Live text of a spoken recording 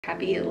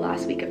Happy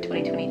last week of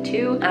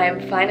 2022.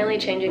 I'm finally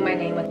changing my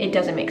name. It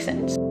doesn't make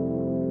sense.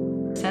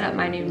 Set up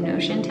my new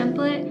Notion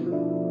template.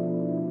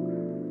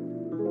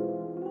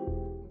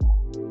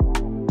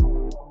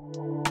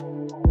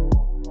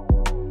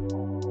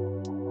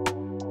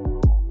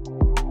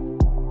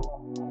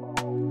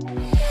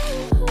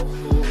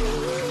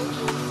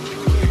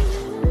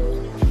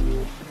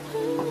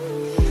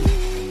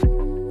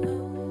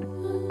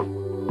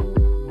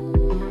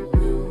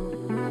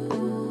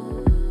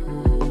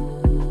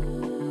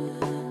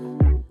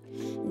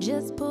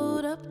 Just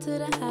pulled up to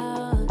the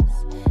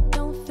house,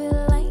 don't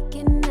feel like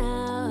getting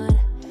out.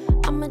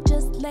 I'ma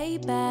just lay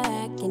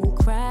back and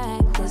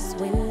crack this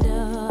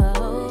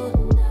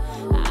window.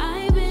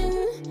 I've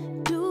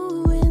been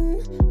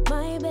doing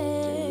my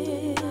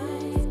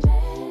best,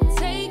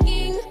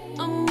 taking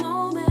a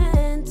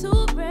moment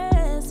to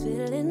rest,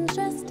 feeling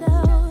stressed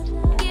out.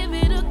 Give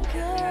it a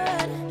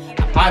good.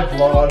 Hi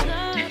vlog.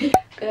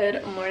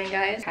 Good morning,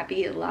 guys.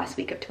 Happy last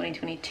week of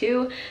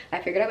 2022. I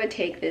figured I would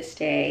take this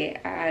day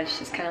as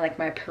just kind of like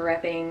my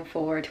prepping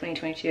for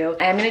 2022.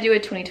 I am gonna do a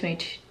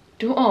 2022.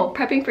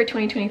 Prepping for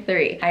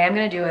 2023. I am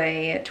gonna do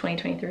a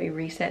 2023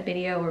 reset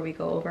video where we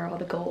go over all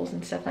the goals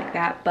and stuff like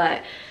that,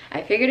 but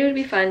I figured it would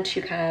be fun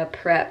to kind of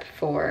prep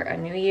for a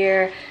new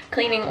year,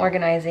 cleaning,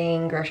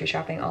 organizing, grocery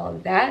shopping, all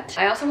of that.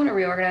 I also want to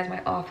reorganize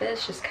my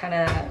office, just kind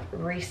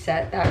of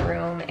reset that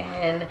room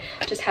and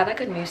just have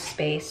like a new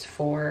space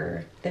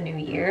for the new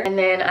year. And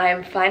then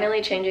I'm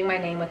finally changing my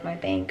name with my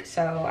bank,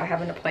 so I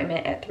have an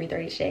appointment at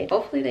 3:30 today.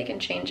 Hopefully they can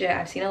change it.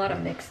 I've seen a lot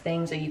of mixed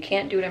things, so you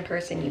can't do it in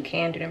person, you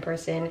can do it in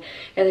person, you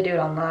have to do it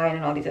online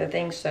and all these other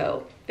things,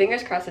 so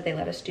fingers crossed that they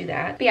let us do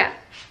that. But yeah,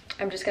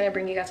 I'm just gonna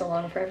bring you guys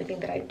along for everything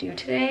that I do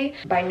today.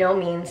 By no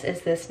means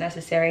is this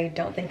necessary.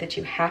 Don't think that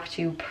you have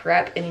to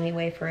prep in any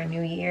way for a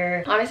new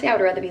year. Honestly, I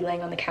would rather be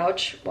laying on the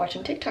couch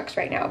watching TikToks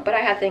right now, but I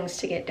have things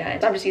to get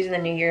done. So I'm just using the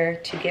new year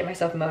to get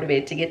myself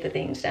motivated to get the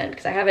things done,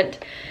 because I've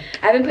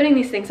been putting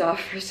these things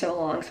off for so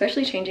long,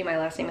 especially changing my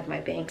last name with my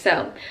bank.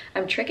 So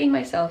I'm tricking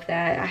myself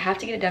that I have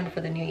to get it done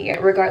before the new year.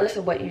 Regardless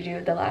of what you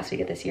do the last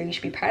week of this year, you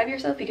should be proud of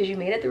yourself because you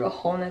made it through a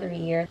whole nother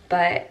year.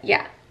 But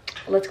yeah,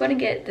 let's go ahead and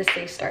get this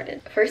day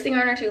started. First thing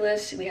on our to-do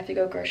list, we have to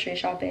go grocery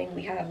shopping.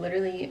 We have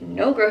literally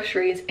no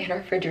groceries in our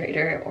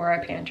refrigerator or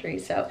our pantry,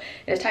 so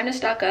it is time to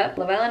stock up.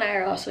 Lavelle and I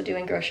are also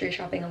doing grocery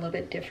shopping a little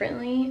bit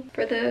differently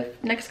for the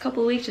next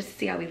couple of weeks, just to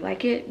see how we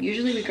like it.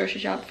 Usually we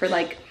grocery shop for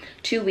like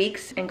 2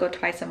 weeks and go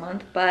twice a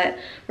month, but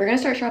we're gonna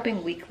start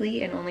shopping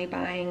weekly and only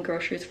buying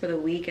groceries for the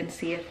week and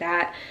see if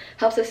that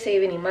helps us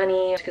save any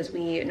money, because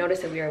we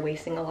noticed that we are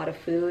wasting a lot of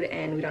food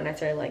and we don't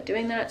necessarily like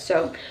doing that.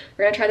 So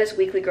we're gonna try this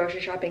weekly grocery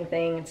shopping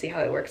thing and see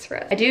how it works for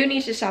us. I do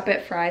need to stop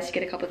at Fry's to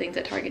get a couple things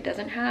that Target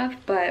doesn't have,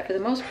 but for the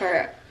most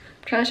part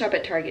I'm trying to shop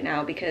at Target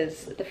now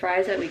because the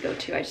Fry's that we go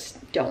to, I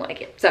just don't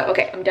like it. So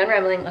okay, I'm done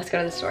rambling, let's go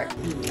to the store.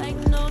 Like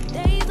no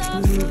days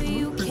off, so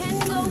you can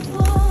go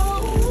forward.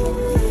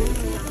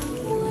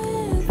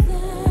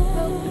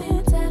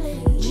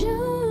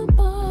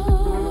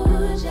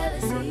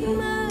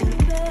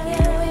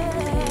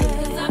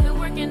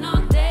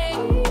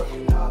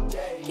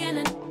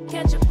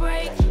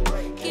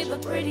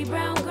 Pretty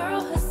brown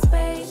girl her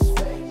space.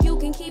 You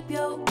can keep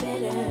your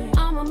bitter.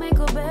 I'ma make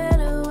a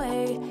better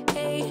way.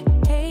 Hey,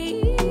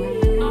 hey.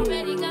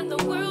 Already got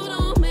the world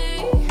on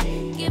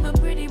me. Give a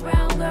pretty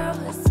brown girl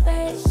her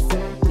space.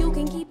 You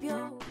can keep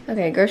your.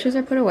 Okay, groceries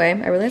are put away.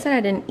 I realized that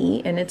I didn't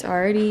eat and it's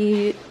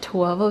already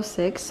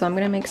 12:06, so I'm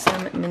gonna make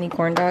some mini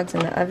corn dogs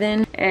in the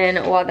oven.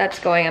 And while that's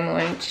going, I'm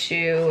going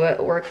to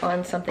work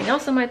on something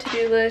else on my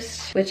to-do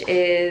list, which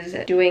is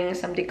doing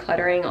some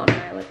decluttering on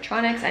my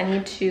electronics. I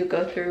need to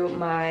go through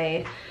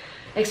my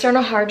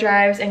external hard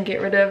drives and get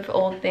rid of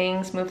old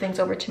things, move things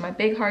over to my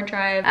big hard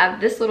drive. I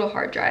have this little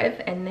hard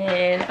drive, and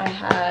then I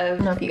have, I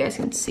don't know if you guys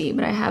can see,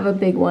 but I have a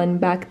big one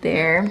back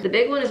there. The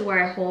big one is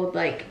where I hold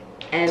like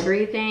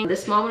everything. The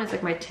small one is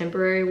like my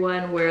temporary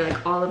one where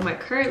like all of my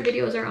current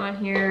videos are on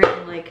here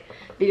and like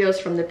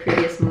videos from the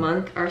previous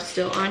month are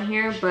still on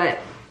here. But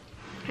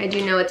I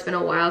do know it's been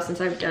a while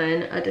since I've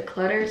done a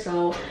declutter,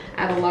 so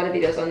I have a lot of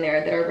videos on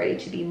there that are ready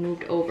to be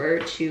moved over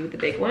to the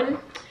big one.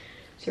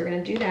 So we're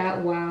gonna do that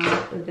while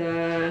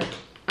the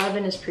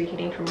oven is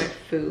preheating for my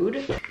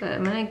food. But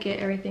I'm gonna get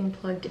everything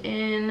plugged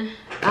in.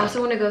 I also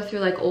want to go through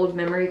like old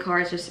memory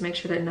cards just to make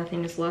sure that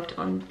nothing is left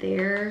on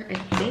there, I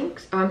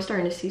think. Oh, I'm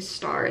starting to see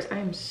stars. I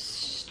am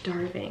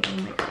starving.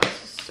 Oh my god,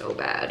 this is so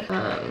bad.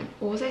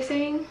 What was I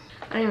saying?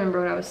 I don't remember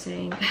what I was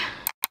saying.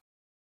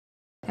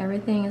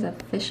 Everything is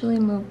officially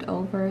moved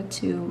over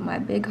to my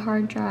big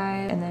hard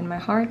drive, and then my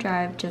hard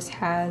drive just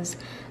has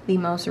the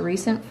most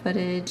recent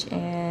footage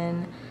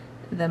and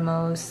the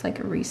most like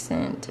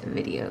recent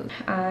videos.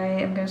 I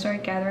am gonna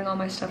start gathering all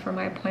my stuff for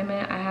my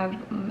appointment. I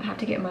have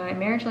to get my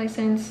marriage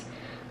license,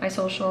 my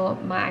social,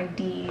 my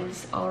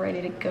IDs all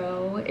ready to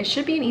go. It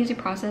should be an easy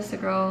process.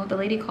 The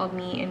lady called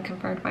me and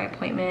confirmed my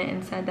appointment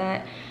and said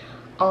that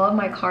all of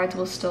my cards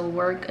will still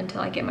work until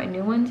I get my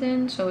new ones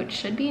in, so it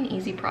should be an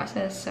easy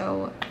process.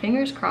 So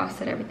fingers crossed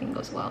that everything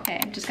goes well.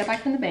 Okay, just got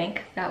back from the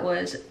bank. That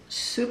was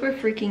super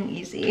freaking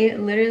easy.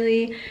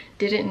 Literally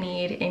didn't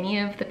need any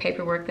of the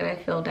paperwork that I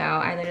filled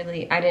out. I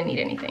didn't need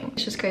anything.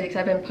 It's just crazy because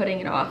I've been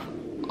putting it off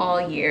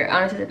all year,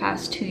 honestly the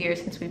past 2 years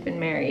since we've been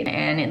married,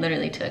 and it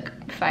literally took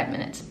 5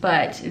 minutes.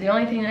 But the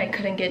only thing that I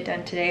couldn't get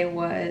done today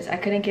was I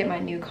couldn't get my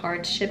new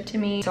cards shipped to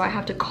me, so I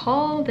have to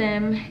call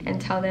them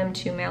and tell them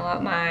to mail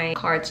out my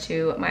cards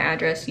to my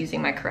address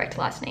using my correct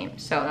last name.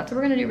 So that's what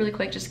we're gonna do really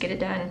quick, just get it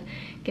done,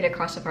 get it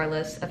across off our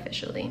list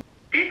officially.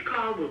 This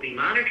call will be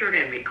monitored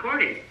and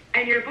recorded,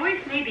 and your voice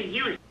may be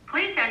used.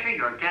 Please enter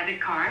your debit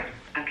card,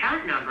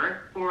 account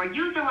number, or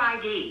user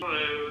ID.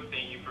 Hello,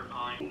 thank you for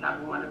calling.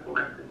 Have a wonderful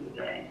rest of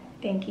your day.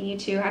 Thank you, you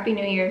too. Happy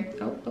New Year.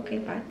 Oh, okay,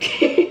 bye.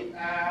 She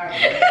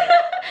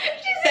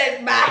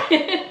said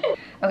bye.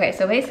 Okay,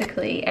 so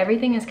basically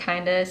everything is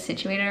kind of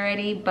situated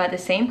already, but the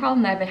same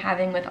problem that I've been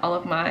having with all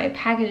of my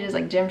packages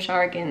like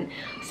Gymshark and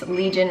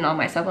Legion and all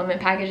my supplement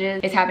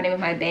packages is happening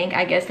with my bank.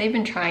 I guess they've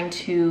been trying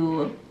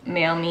to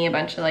mail me a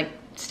bunch of like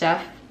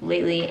stuff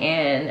lately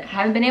and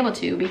haven't been able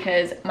to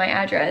because my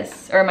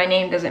address or my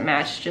name doesn't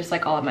match, just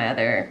like all of my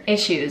other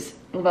issues.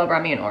 Lavelle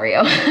brought me an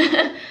Oreo.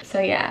 So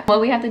yeah, what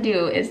we have to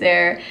do is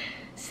they're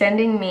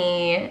sending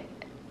me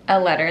a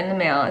letter in the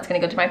mail. It's gonna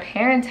go to my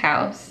parents'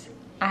 house.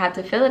 I have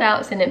to fill it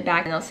out, send it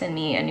back, and they'll send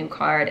me a new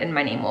card and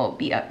my name will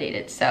be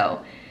updated.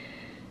 So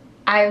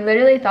I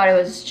literally thought it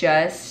was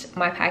just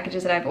my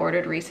packages that I've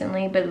ordered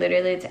recently, but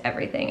literally it's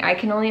everything. I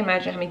can only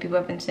imagine how many people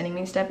have been sending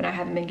me stuff and I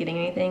haven't been getting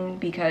anything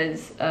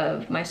because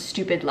of my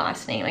stupid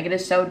last name. Like, it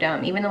is so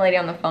dumb. Even the lady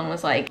on the phone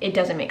was like, it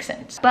doesn't make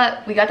sense.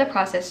 But we got the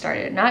process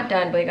started. Not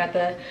done, but we got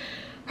the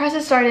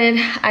process started.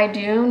 I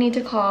do need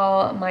to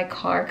call my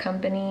car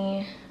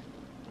company.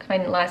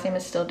 My last name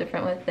is still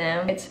different with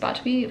them. It's about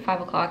to be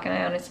 5 o'clock and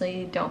I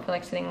honestly don't feel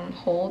like sitting on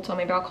hold, so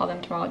maybe I'll call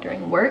them tomorrow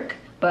during work.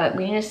 But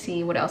we need to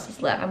see what else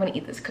is left. I'm gonna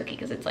eat this cookie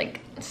because it's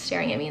like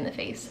staring at me in the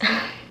face.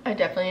 I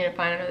definitely need to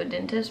find another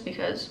dentist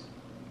because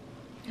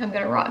I'm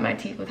gonna rot my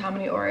teeth with how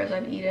many Oreos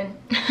I've eaten.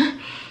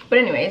 But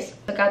anyways,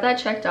 I got that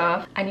checked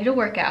off. I need to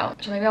work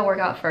out, so maybe I'll work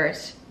out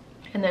first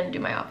and then do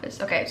my office.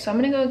 Okay, so I'm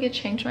gonna go get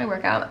changed for my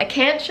workout. I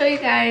can't show you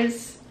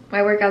guys my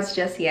workouts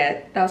just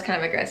yet. That was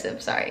kind of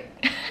aggressive, sorry.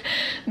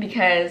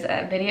 Because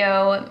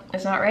video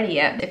is not ready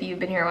yet. If you've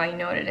been here a while, you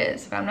know what it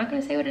is. But I'm not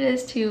gonna say what it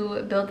is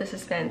to build the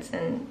suspense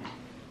and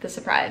the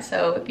surprise.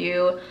 So if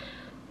you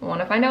want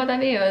to find out what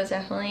that video is,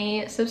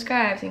 definitely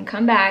subscribe and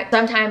come back.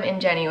 Sometime in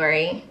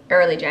January,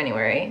 early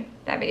January,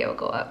 that video will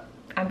go up.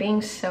 I'm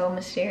being so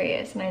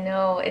mysterious and I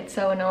know it's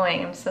so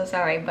annoying. I'm so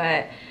sorry,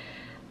 but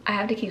I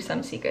have to keep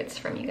some secrets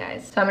from you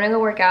guys. So I'm gonna go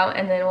work out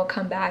and then we'll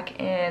come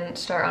back and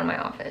start on my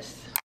office.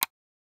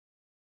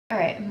 All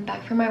right, I'm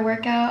back from my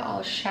workout,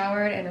 all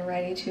showered and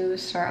ready to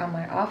start on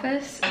my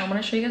office. I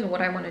wanna show you guys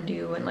what I wanna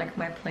do and like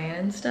my plan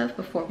and stuff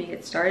before we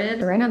get started.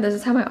 So right now, this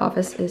is how my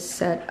office is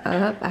set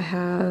up. I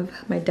have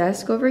my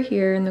desk over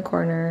here in the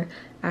corner.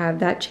 I have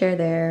that chair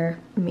there,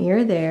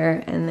 mirror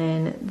there, and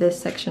then this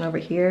section over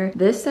here.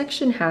 This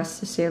section has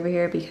to stay over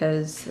here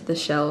because the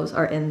shelves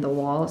are in the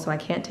wall, so I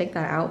can't take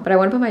that out. But I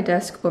wanna put my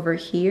desk over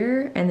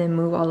here and then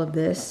move all of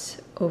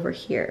this over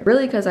here.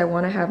 Really because I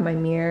want to have my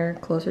mirror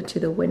closer to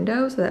the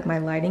window so that my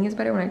lighting is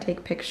better when I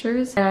take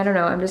pictures. And I don't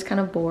know, I'm just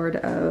kind of bored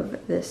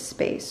of this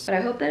space. But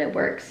I hope that it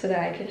works so that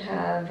I can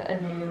have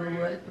a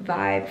new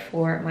vibe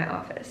for my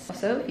office.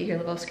 Also, if you hear a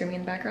little screaming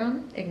in the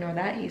background, ignore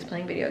that, he's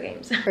playing video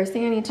games. First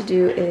thing I need to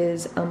do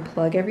is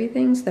unplug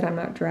everything so that I'm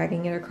not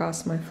dragging it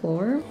across my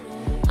floor.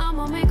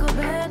 I'ma make a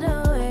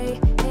better way.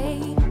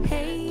 Hey,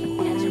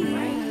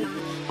 hey,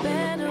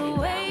 better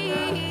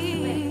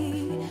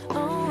way.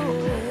 Oh,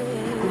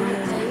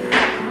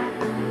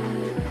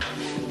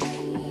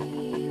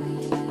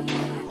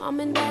 Mom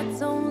and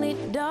Dad's only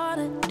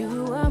daughter,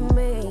 do I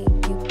make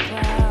you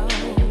proud?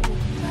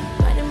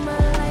 Writing my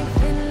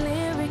life in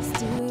lyrics,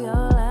 do you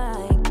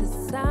like the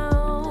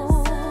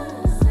sound?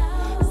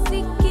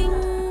 Seeking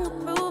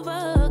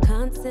approval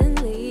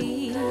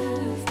constantly.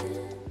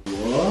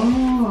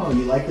 Whoa,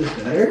 you like this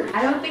better?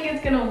 I don't think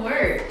it's gonna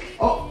work.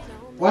 Oh,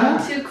 why not?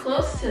 I'm too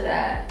close to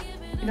that.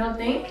 You don't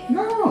think?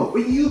 No,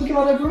 but you look at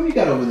all that room you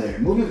got over there.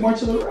 Move it more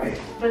to the right.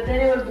 But then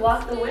it would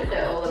block the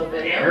window a little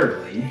bit.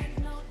 Barely.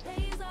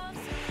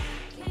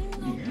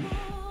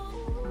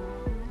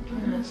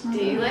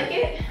 Do you like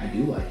it? I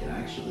do like it,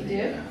 actually. You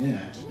do?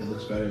 Yeah, it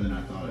looks better than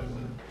I thought it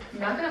would. I'm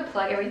not gonna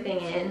plug everything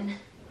in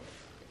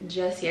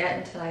just yet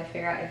until I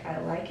figure out if I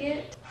like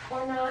it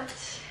or not.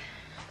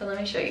 But let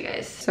me show you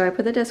guys. So I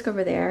put the desk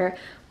over there.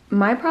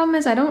 My problem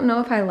is I don't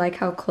know if I like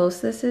how close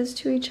this is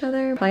to each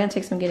other. Probably gonna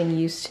take some getting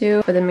used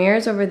to. But the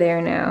mirror's over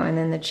there now, and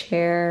then the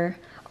chair,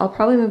 I'll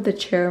probably move the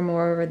chair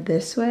more over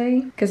this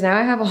way because now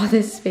I have all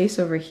this space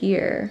over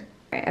here.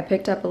 I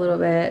picked up a little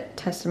bit,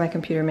 tested my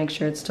computer, make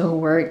sure it still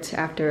worked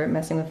after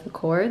messing with the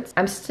cords.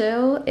 I'm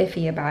still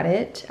iffy about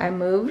it. I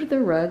moved the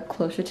rug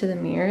closer to the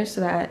mirror so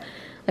that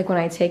like when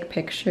I take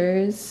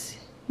pictures,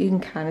 you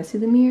can kind of see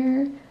the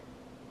mirror.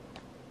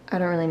 I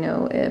don't really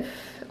know if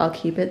I'll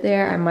keep it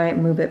there. I might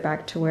move it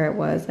back to where it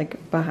was,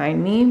 like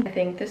behind me. I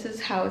think this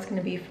is how it's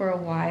gonna be for a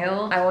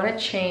while. I wanna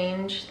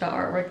change the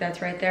artwork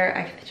that's right there.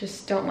 I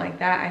just don't like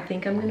that. I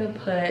think I'm gonna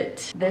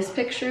put this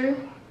picture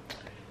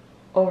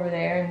over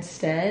there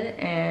instead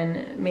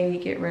and maybe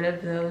get rid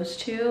of those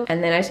two.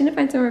 And then I just need to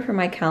find somewhere for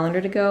my calendar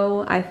to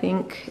go. I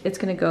think it's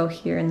gonna go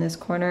here in this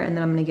corner, and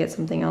then I'm gonna get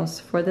something else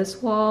for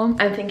this wall.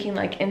 I'm thinking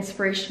like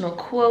inspirational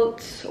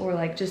quotes or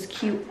like just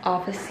cute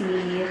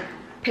office-y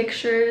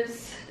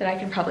pictures that I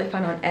can probably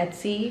find on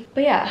Etsy.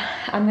 But yeah,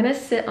 I'm gonna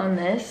sit on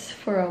this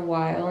for a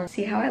while and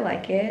see how I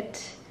like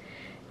it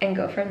and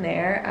go from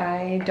there.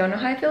 I don't know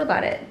how I feel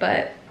about it,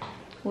 but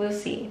we'll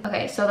see.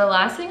 Okay, so the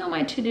last thing on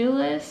my to-do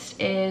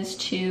list is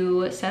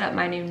to set up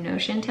my new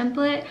Notion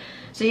template.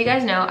 So you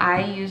guys know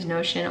I use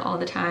Notion all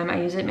the time.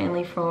 I use it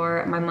mainly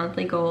for my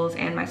monthly goals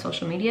and my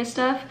social media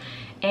stuff.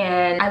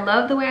 And I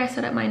love the way I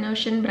set up my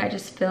Notion, but I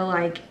just feel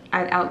like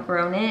I've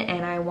outgrown it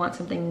and I want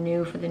something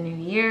new for the new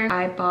year.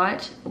 I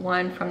bought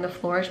one from the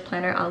Flourish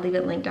Planner. I'll leave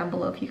it linked down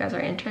below if you guys are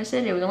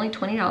interested. It was only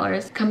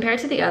 $20. Compared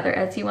to the other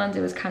Etsy ones,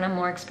 it was kind of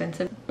more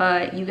expensive,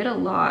 but you get a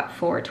lot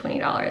for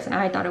 $20 and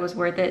I thought it was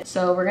worth it.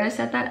 So we're gonna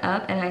set that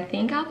up and I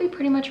think I'll be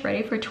pretty much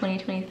ready for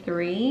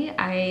 2023.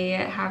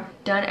 I have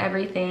done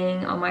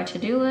everything on my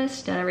to-do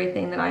list, done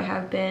everything that I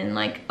have been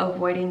like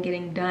avoiding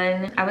getting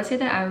done. I would say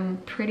that I'm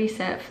pretty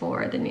set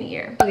for the new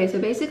year. Okay, so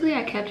basically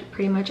I kept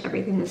pretty much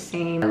everything the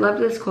same. I love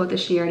this quote that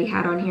she already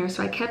had on here,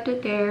 so I kept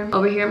it there.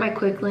 Over here, my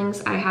quick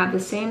links, I have the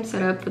same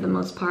setup for the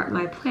most part.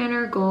 My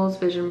planner, goals,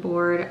 vision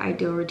board,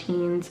 ideal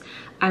routines.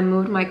 I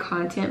moved my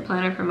content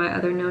planner from my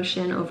other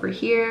Notion over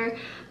here.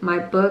 My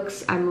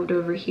books, I moved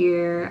over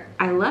here.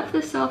 I left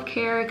the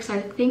self-care because I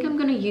think I'm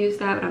gonna use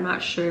that, but I'm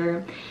not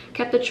sure.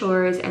 Kept the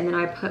chores, and then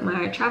I put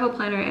my travel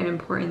planner and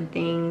important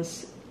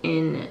things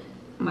in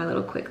my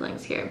little quick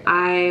links here.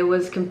 I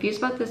was confused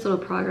about this little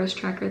progress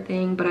tracker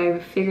thing, but I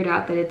figured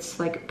out that it's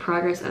like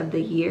progress of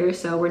the year.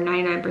 So we're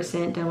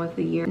 99% done with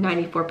the year,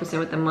 94%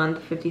 with the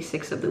month,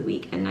 56 of the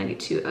week, and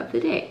 92 of the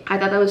day. I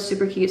thought that was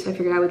super cute, so I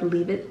figured I would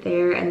leave it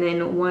there. And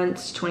then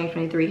once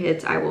 2023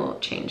 hits, I will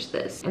change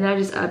this. And then I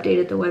just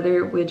updated the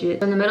weather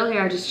widget. In the middle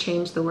here, I just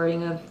changed the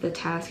wording of the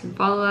task and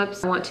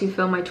follow-ups. I want to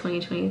film my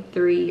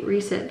 2023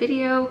 reset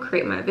video,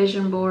 create my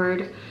vision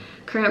board,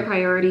 current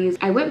priorities.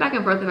 I went back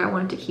and forth if I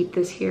wanted to keep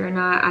this here or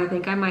not. I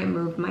think I might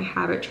move my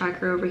habit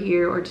tracker over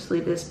here or just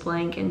leave this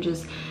blank and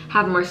just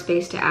have more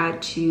space to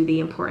add to the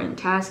important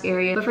task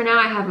area. But for now,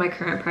 I have my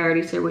current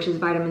priorities here, which is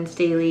vitamins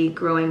daily,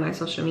 growing my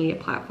social media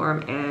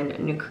platform, and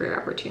new career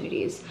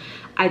opportunities.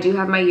 I do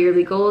have my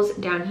yearly goals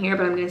down here,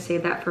 but I'm gonna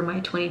save that for my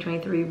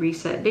 2023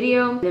 reset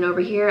video. Then over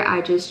here,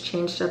 I just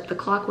changed up the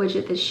clock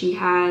widget that she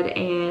had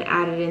and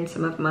added in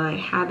some of my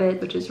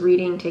habits, which is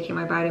reading, taking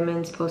my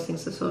vitamins, posting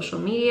to social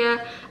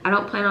media. I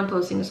don't plan on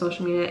posting to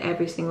social media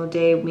every single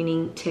day,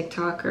 meaning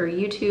TikTok or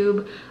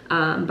YouTube,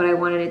 but I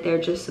wanted it there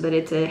just so that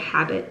it's a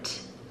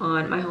habit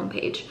on my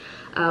homepage.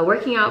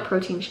 Working out,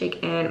 protein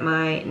shake, and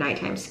my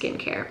nighttime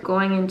skincare.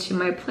 Going into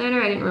my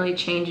planner, I didn't really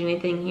change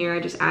anything here.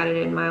 I just added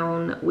in my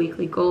own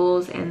weekly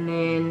goals and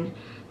then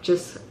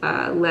just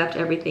left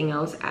everything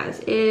else as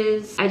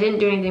is. I didn't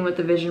do anything with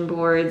the vision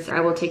boards. I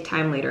will take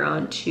time later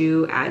on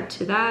to add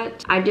to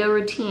that. Ideal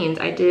routines,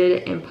 I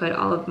did input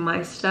all of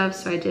my stuff.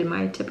 So I did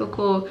my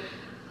typical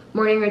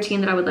morning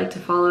routine that I would like to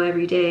follow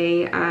every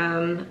day.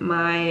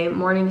 My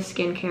morning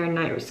skincare and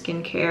night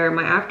skincare.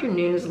 My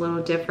afternoon is a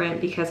little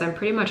different because I'm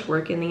pretty much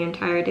working the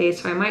entire day,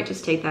 so I might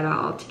just take that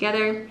out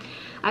altogether.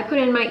 I put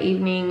in my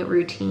evening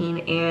routine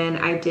and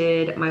I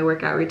did my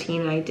workout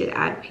routine and I did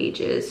add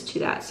pages to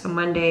that. So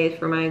Monday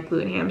for my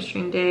glute and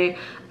hamstring day,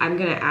 I'm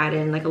gonna add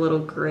in like a little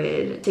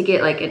grid to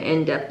get like an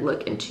in-depth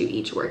look into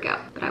each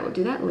workout, but I will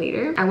do that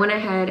later. I went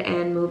ahead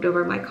and moved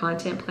over my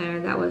content planner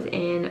that was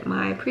in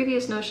my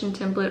previous Notion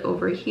template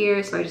over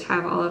here. So I just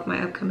have all of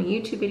my upcoming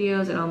YouTube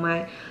videos and all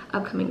my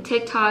upcoming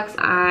TikToks.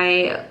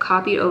 I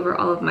copied over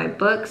all of my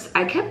books.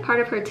 I kept part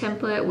of her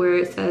template where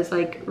it says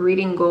like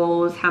reading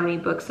goals, how many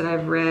books that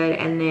I've read,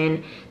 and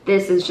then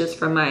this is just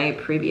from my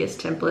previous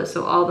template.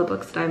 So all the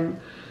books that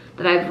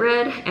I've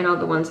read and all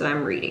the ones that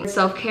I'm reading.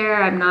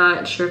 Self-care, I'm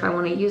not sure if I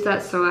want to use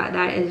that, so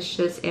that is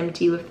just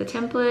empty with the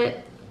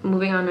template.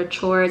 Moving on to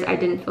chores, I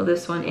didn't fill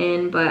this one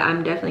in, but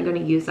I'm definitely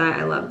going to use that.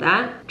 I love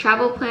that.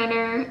 Travel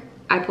planner,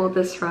 I pulled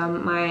this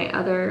from my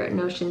other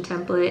Notion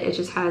template. It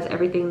just has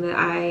everything that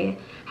I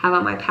have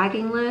on my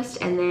packing list,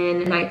 and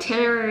then an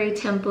itinerary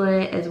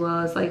template as well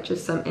as like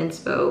just some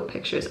inspo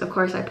pictures. Of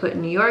course, I put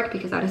New York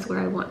because that is where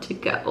I want to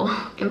go.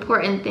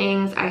 Important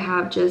things, I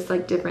have just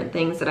like different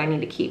things that I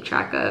need to keep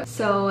track of.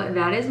 So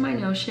that is my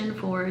Notion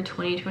for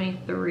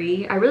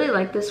 2023. I really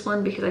like this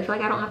one because I feel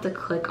like I don't have to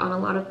click on a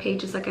lot of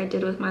pages like I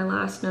did with my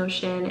last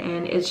Notion,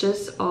 and it's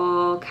just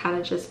all kind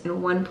of just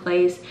in one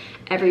place.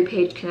 Every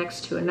page connects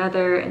to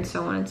another, and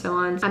so on and so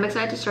on. So I'm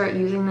excited to start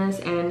using this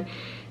and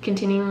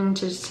continuing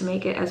just to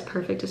make it as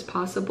perfect as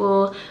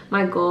possible.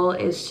 My goal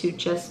is to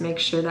just make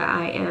sure that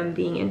I am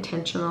being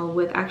intentional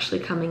with actually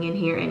coming in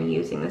here and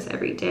using this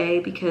every day,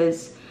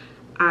 because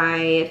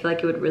I feel like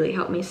it would really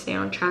help me stay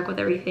on track with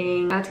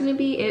everything. That's gonna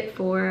be it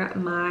for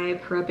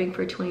my prepping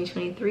for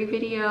 2023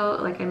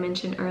 video. Like I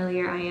mentioned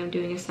earlier, I am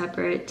doing a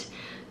separate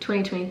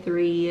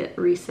 2023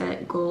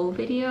 reset goal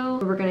video.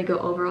 We're gonna go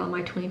over all my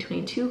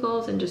 2022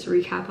 goals and just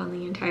recap on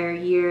the entire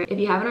year. If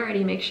you haven't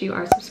already, make sure you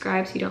are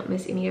subscribed so you don't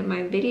miss any of my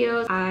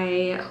videos.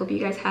 I hope you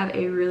guys have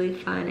a really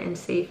fun and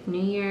safe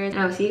New Year's,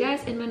 and I will see you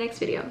guys in my next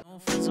video.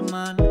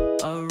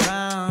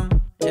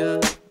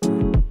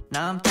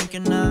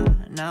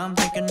 Now I'm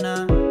thinking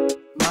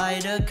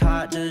might have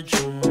caught the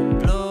June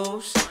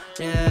blues,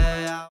 yeah.